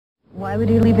Why would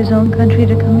he leave his own country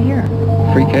to come here?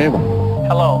 Free cable.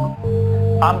 Hello,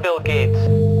 I'm Bill Gates.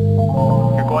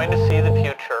 You're going to see the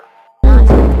future.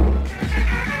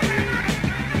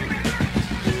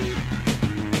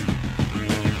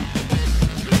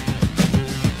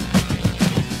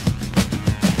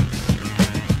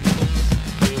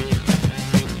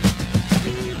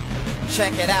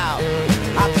 Check it out.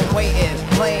 I've been waiting,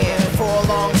 playing for a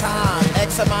long time.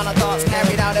 X amount of thoughts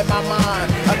carried out in my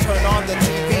mind. I turn on the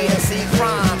TV and see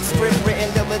crime. Script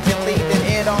written diligently, then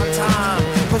it on time.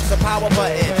 Push the power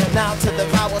button, now to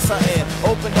devour something.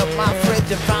 Opened up my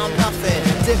fridge and found nothing.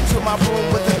 Dipped to my room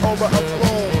with an aura of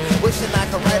gloom. Wishing I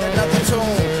could write another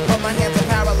tune. But my hands are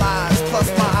paralyzed, plus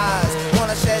my eyes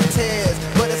wanna shed tears.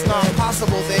 But it's not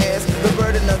possible, there's the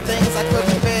burden of things I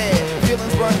couldn't bear.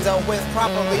 Feelings weren't dealt with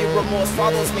properly. Remorse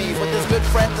follows me with this good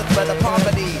friend, the threat of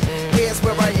poverty. Here's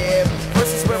where I am,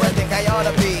 versus where I think I ought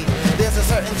to be. There's a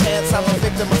certain chance I'm a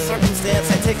victim of circumstance.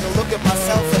 I take a look at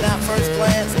myself and at first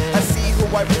glance I see who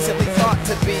I recently thought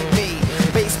to be me.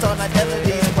 Based on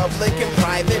identities, public and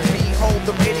private. Behold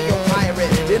the radio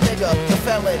pirate, the nigga, the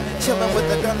felon, chilling with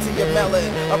the gun to your melon.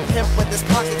 A pimp with his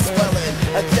pockets swelling.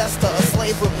 A jester, a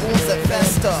slave with wounds that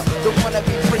fester. The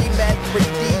wannabe pre-med,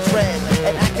 3D dread.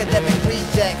 An academic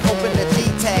reject, hoping to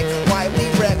detect why we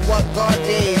wreck what God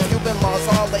gave. Cuban laws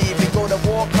all aid. We go to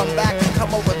war, come back and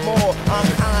come up with more. I'm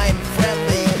kind,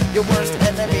 friendly, your worst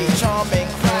enemy, charming,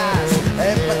 fast,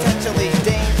 and potentially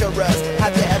dangerous.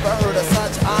 Have you ever heard of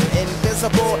such? I'm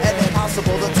invisible and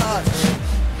impossible to touch.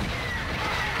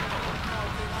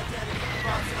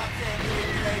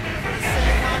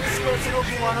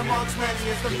 One amongst many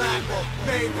is the mackerel,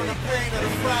 made from the pain of the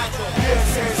fragile. This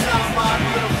is how my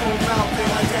beautiful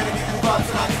melting identity corrupts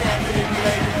and I can't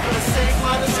manipulate it. For the sake of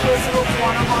my description of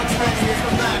one amongst many is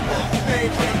the mackerel,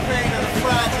 made from the pain of the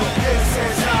fragile. This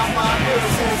is how my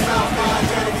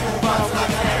identity corrupts and I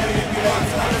can't manipulate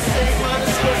it. For the sake of my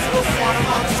description of one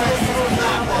amongst many is the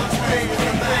mackerel, made from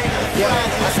the pain of the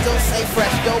fragile. I still say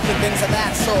fresh dope and things of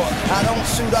that sort. I don't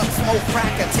shoot up, smoke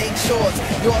crack, or take shorts.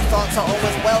 Your thoughts are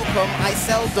always welcome. I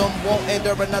seldom won't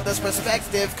enter another's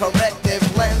perspective. Corrective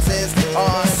lenses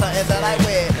are something that I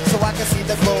wear so I can see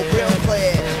the globe real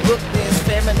clear. Look, there's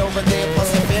famine over there, plus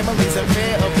the families in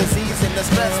fear of disease and the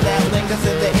stress that lingers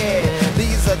in the air.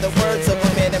 These are the words of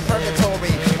a man in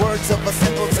purgatory, words of a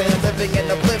simpleton living in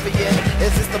oblivion.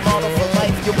 Is this the model for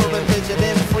life you will envision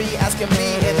in? Free as can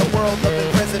be in a world of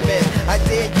imprisonment. I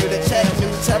dare you to check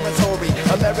new territory.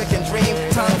 American dream,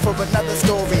 time for another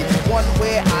story. One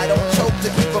where I don't choke to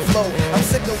keep afloat. I'm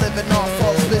sick of living off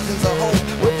false visions of hope.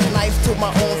 With a knife to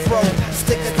my own throat.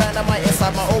 Stick the dynamite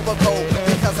inside my overcoat.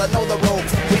 Because I know the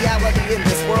ropes. Reality in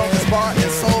this world is bought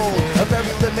and sold. A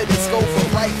very limited scope of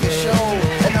life is shown.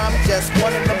 And I'm just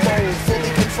one in the mold.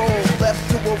 Fully controlled. Left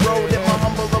to a road in my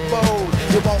humble abode.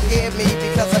 You won't hear me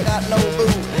because I got no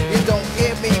loot. You don't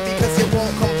hear me because it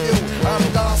won't compute. I'm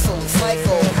docile,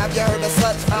 psycho. Have you heard of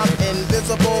such? I'm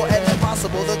invisible and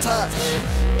impossible to touch.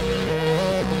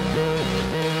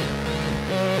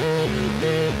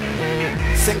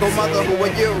 Single mother, who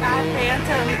are you? I'm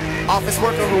Phantom. Office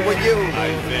worker, who are you?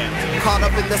 I'm Phantom. Caught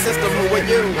up in the system, who are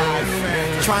you? I'm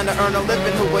Phantom. Trying to earn a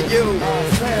living, who are you?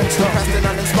 Depressed and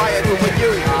uninspired, who are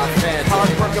you? Hard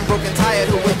working, broken, tired,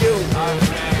 who are you?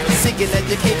 Seeking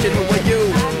education, who are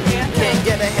you? Can't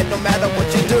get ahead no matter what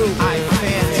you do. I'm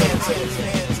Phantom.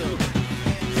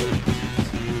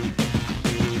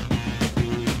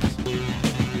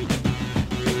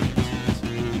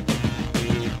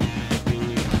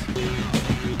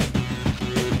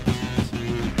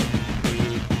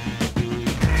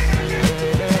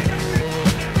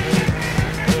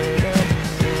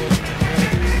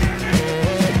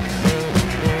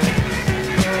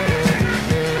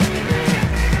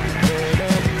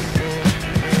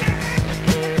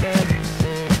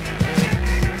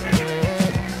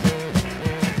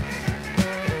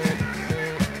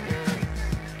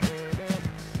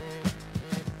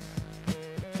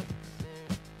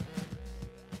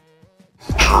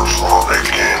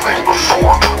 Gaming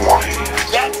before 20.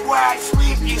 That's where I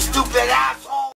sleep, you stupid ass.